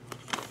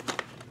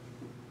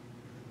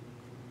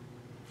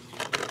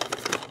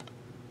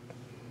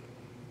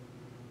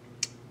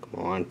 Come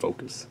on,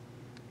 focus.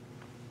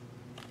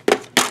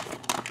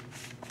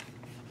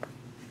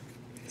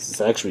 This is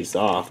actually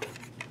soft.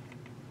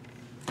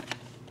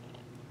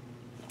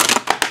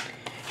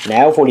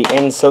 Now for the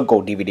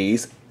NCircle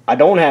DVDs. I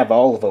don't have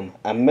all of them.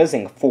 I'm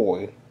missing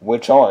 4,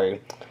 which are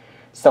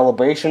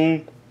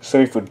Celebration,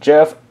 Surf with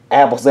Jeff,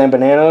 Apples and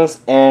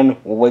Bananas, and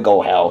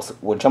Wiggle House,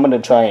 which I'm going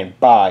to try and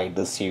buy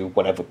this year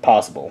whenever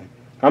possible.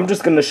 I'm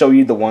just going to show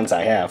you the ones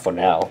I have for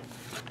now.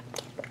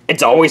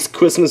 It's Always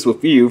Christmas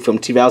With You from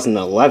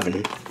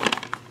 2011.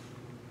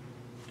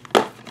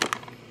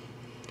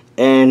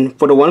 And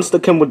for the ones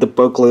that come with the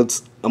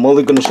booklets, I'm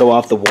only going to show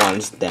off the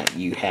ones that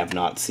you have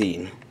not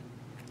seen.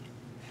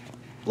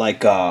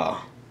 Like,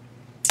 well,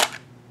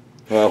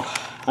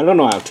 I don't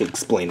know how to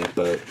explain it,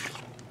 but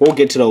we'll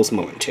get to those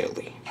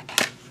momentarily.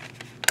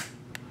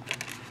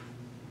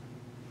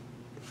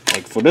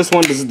 Like, for this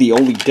one, this is the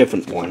only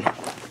different one.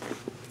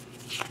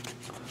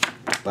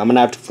 But I'm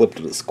gonna have to flip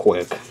to this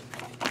quick,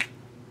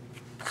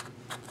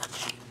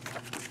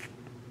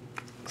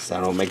 so I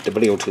don't make the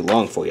video too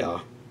long for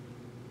y'all.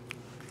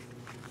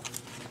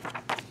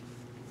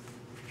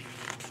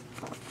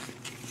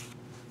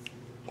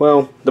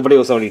 Well, the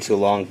video's already too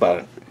long,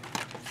 but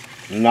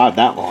not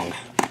that long.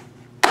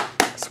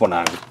 That's what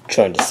I'm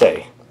trying to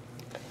say.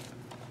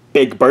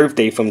 Big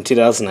Birthday from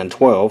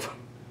 2012.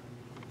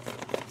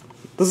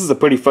 This is a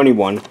pretty funny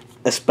one,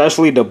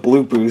 especially the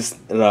bloopers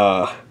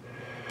that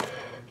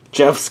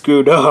Jeff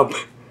screwed up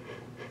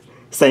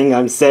saying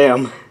I'm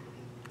Sam.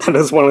 That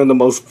is one of the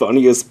most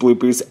funniest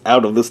bloopers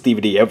out of this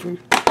DVD ever.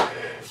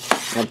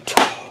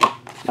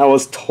 That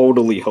was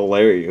totally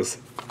hilarious.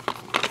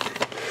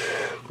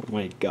 Oh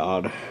my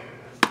god.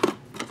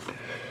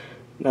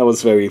 That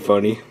was very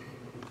funny.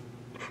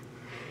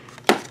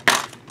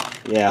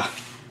 Yeah.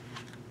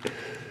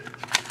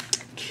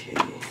 Okay.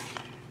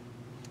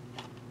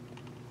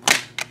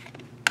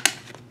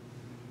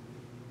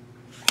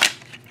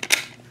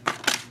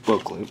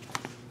 Booklet.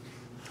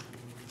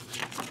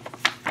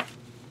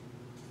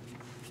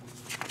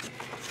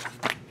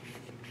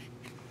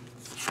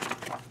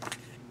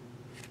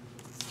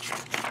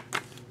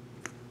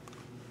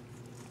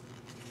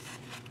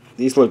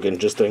 These look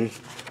interesting,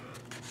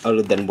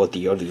 other than what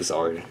the others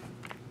are.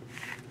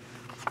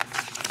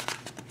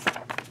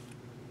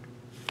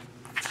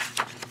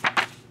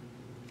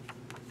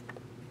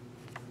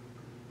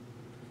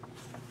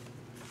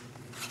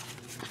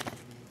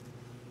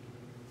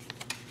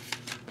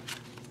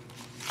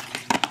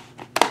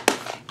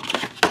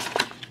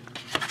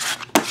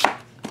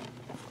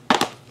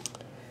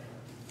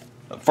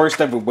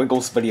 First ever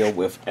Wiggles video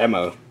with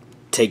Emma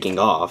taking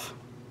off.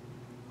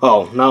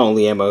 Oh, not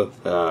only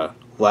Emma,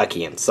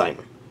 Lackey and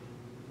Simon.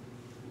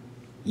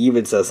 He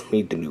even says,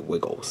 meet the new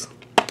Wiggles.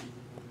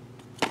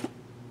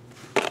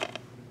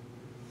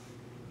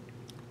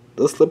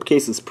 This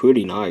slipcase is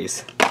pretty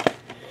nice.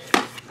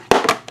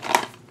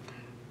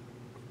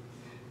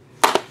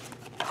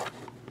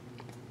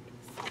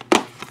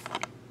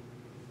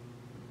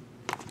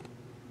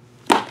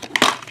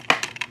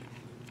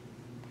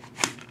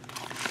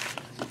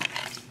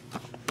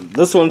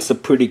 This one's a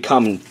pretty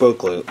common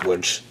booklet,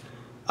 which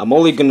I'm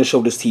only going to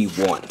show this to you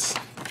once.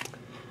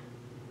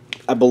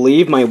 I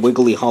believe my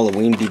Wiggly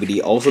Halloween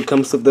DVD also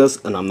comes with this,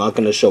 and I'm not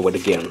going to show it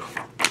again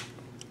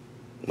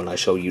when I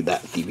show you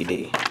that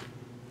DVD.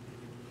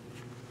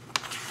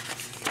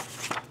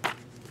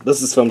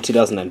 This is from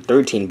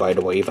 2013, by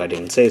the way, if I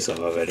didn't say so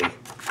already.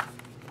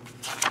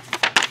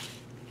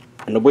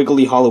 And the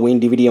Wiggly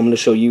Halloween DVD I'm going to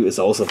show you is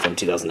also from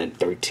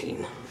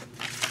 2013.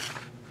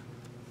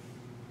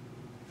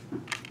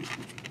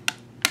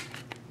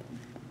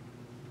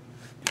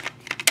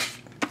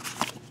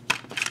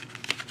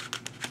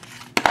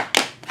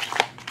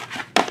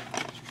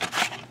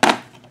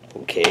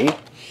 Okay,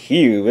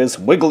 here is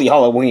Wiggly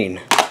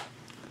Halloween.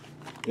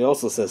 It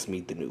also says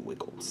meet the new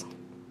Wiggles.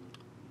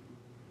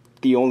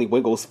 The only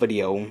Wiggles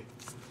video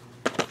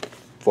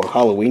for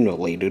Halloween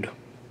related.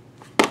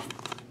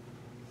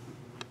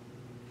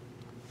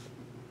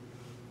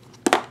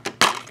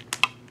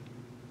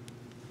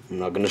 I'm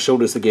not gonna show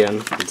this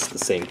again, it's the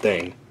same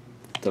thing.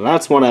 So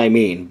that's what I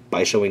mean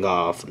by showing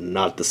off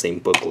not the same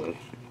booklet.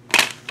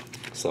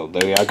 So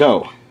there you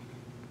go.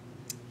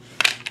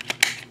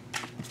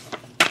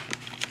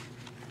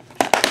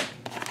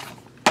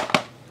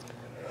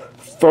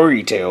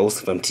 Furry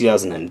Tales from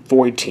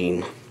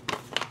 2014.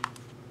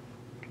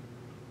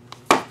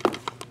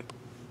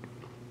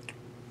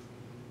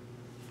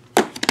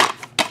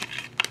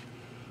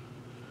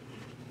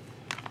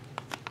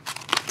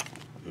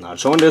 Not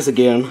showing this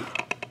again.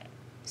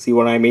 See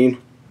what I mean?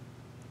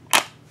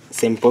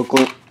 Same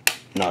booklet.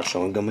 Not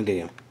showing them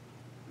again.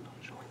 Not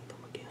showing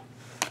them again.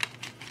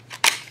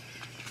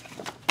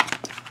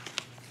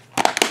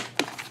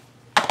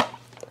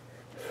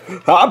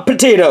 Hot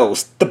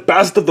Potatoes! The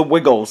best of the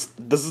Wiggles.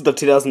 This is the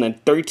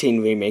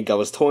 2013 remake I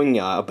was telling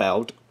ya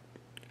about.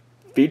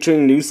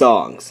 Featuring new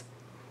songs.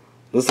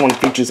 This one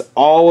features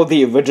all of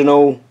the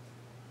original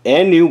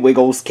and new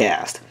Wiggles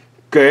cast.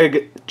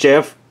 Greg,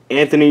 Jeff,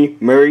 Anthony,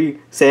 Murray,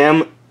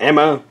 Sam,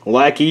 Emma,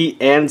 Lackey,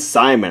 and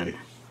Simon.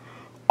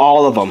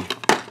 All of them.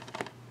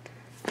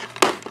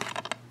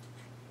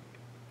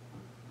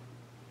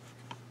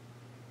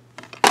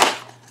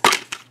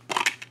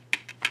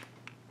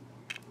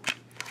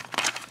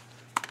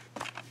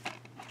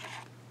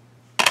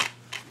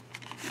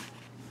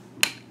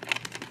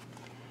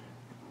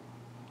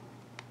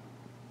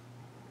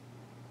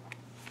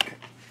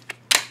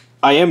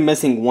 I am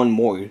missing one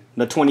more,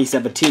 the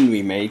 2017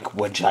 remake,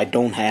 which I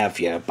don't have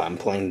yet, but I'm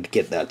planning to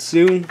get that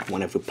soon,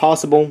 whenever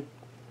possible.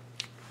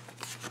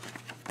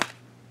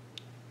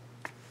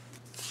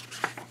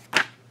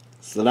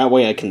 So that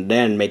way I can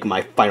then make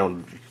my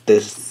final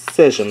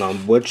decision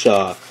on which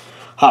Hot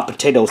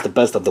Potatoes the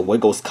Best of the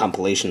Wiggles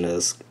compilation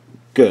is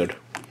good.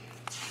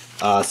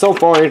 So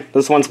far,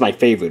 this one's my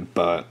favorite,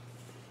 but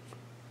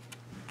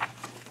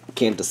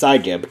can't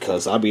decide yet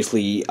because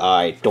obviously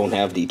I don't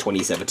have the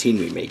 2017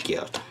 remake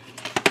yet.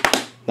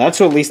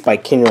 That's released by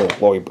Kino and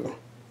Lorber.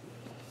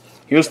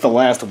 Here's the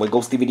last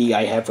Wiggles DVD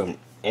I have from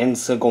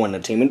NCircle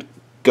Entertainment.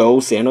 Go,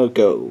 Santa,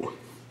 go.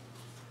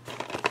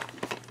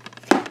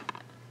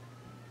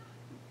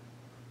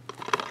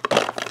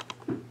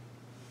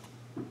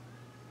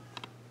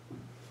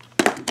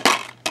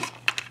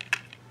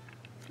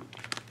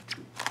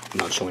 I'm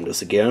not showing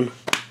this again.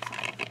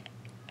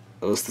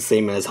 It was the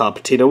same as Hot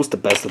Potatoes, the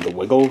Best of the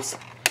Wiggles.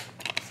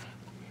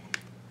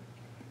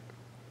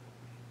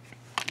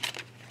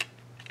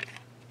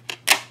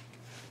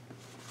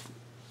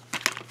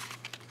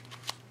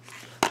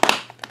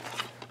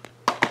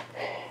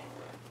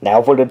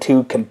 Now for the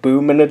two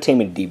Kaboom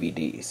Entertainment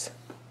DVDs.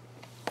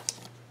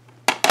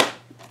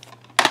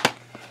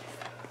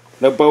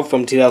 They're both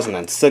from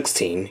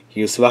 2016.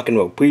 Here's Rock and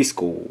Roll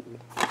Preschool.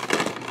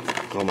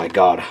 Oh my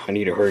god, I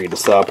need to hurry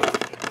this up.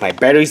 My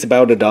battery's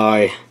about to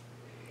die.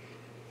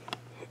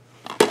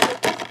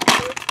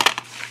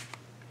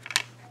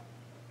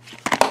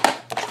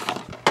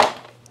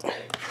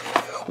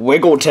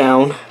 Wiggle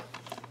Town.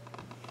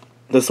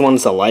 This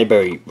one's a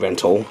library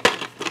rental.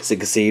 As you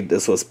can see,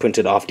 this was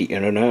printed off the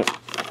internet.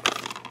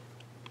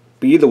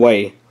 But either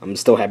way, I'm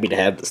still happy to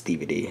have this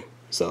DVD.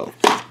 So,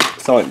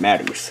 that's all it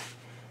matters.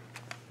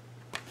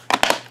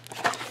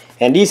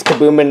 And these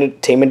Kaboom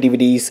Entertainment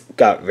DVDs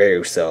got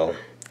rare, so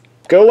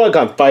good luck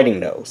on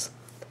fighting those.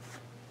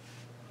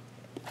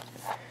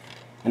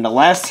 And the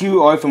last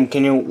two are from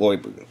Kino and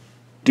Lorber.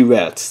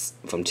 Duets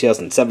from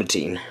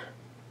 2017.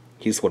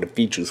 Here's what it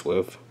features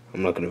with.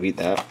 I'm not going to read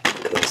that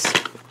because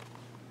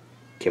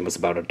camera's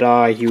about to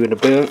die here in a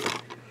bit.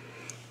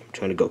 I'm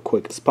trying to go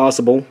quick as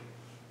possible.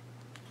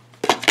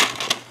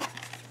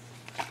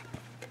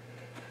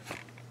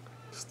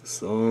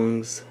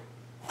 Songs.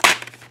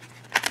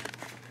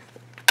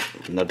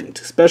 Nothing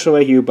too special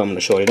right here, but I'm going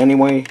to show it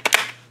anyway.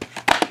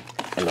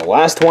 And the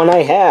last one I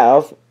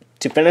have,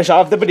 to finish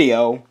off the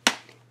video,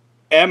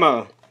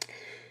 Emma.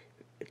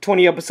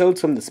 20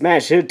 episodes from the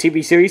smash hit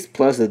TV series,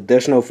 plus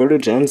additional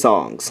footage and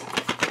songs.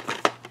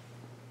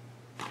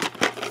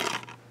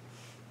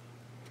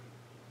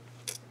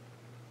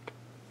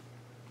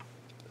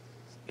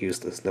 Here's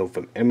this note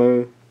from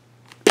Emma.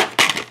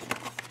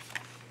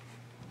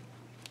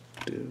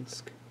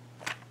 Disc.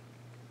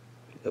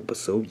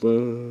 Episode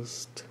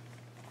list.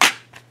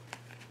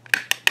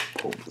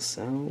 Pull this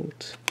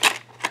out.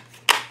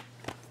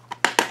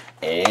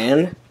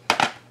 And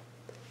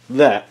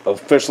that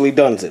officially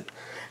does it.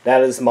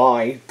 That is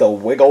The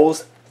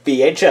Wiggles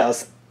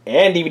VHS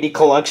and DVD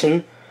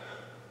collection,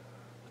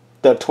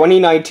 the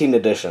 2019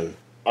 edition.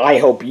 I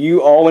hope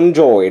you all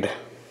enjoyed.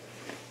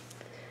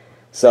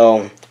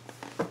 So,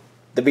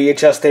 the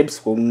VHS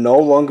tapes will no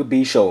longer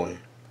be shown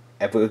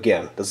ever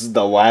again. This is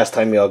the last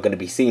time you're going to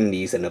be seeing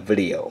these in a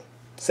video,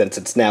 since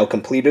it's now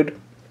completed.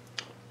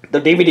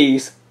 The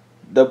DVDs,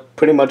 they're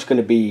pretty much going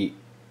to be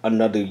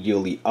another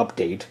yearly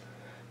update,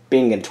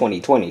 being in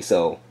 2020,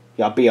 so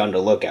y'all be on the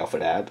lookout for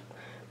that.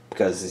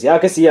 Because as y'all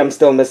can see, I'm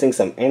still missing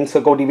some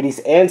NCircle DVDs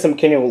and some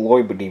Kino and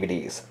Lorber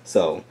DVDs,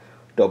 so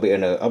there'll be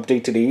an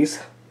update to these.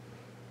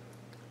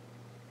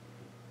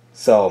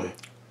 So,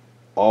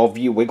 all of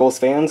you Wiggles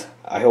fans,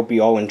 I hope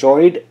you all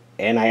enjoyed,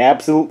 and I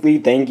absolutely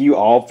thank you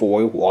all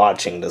for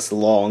watching this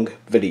long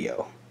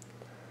video.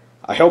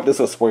 I hope this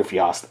was worth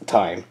y'all's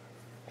time.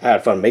 I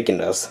had fun making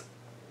this.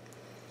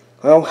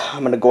 Well,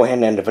 I'm gonna go ahead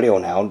and end the video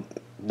now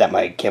that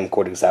my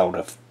camcorder's out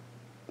of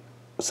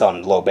it's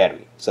on low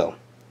battery. So,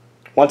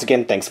 once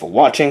again, thanks for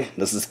watching.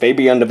 This is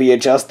Fabian, the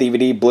VHS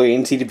DVD Blu-ray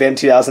and CD Fan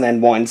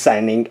 2001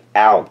 signing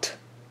out.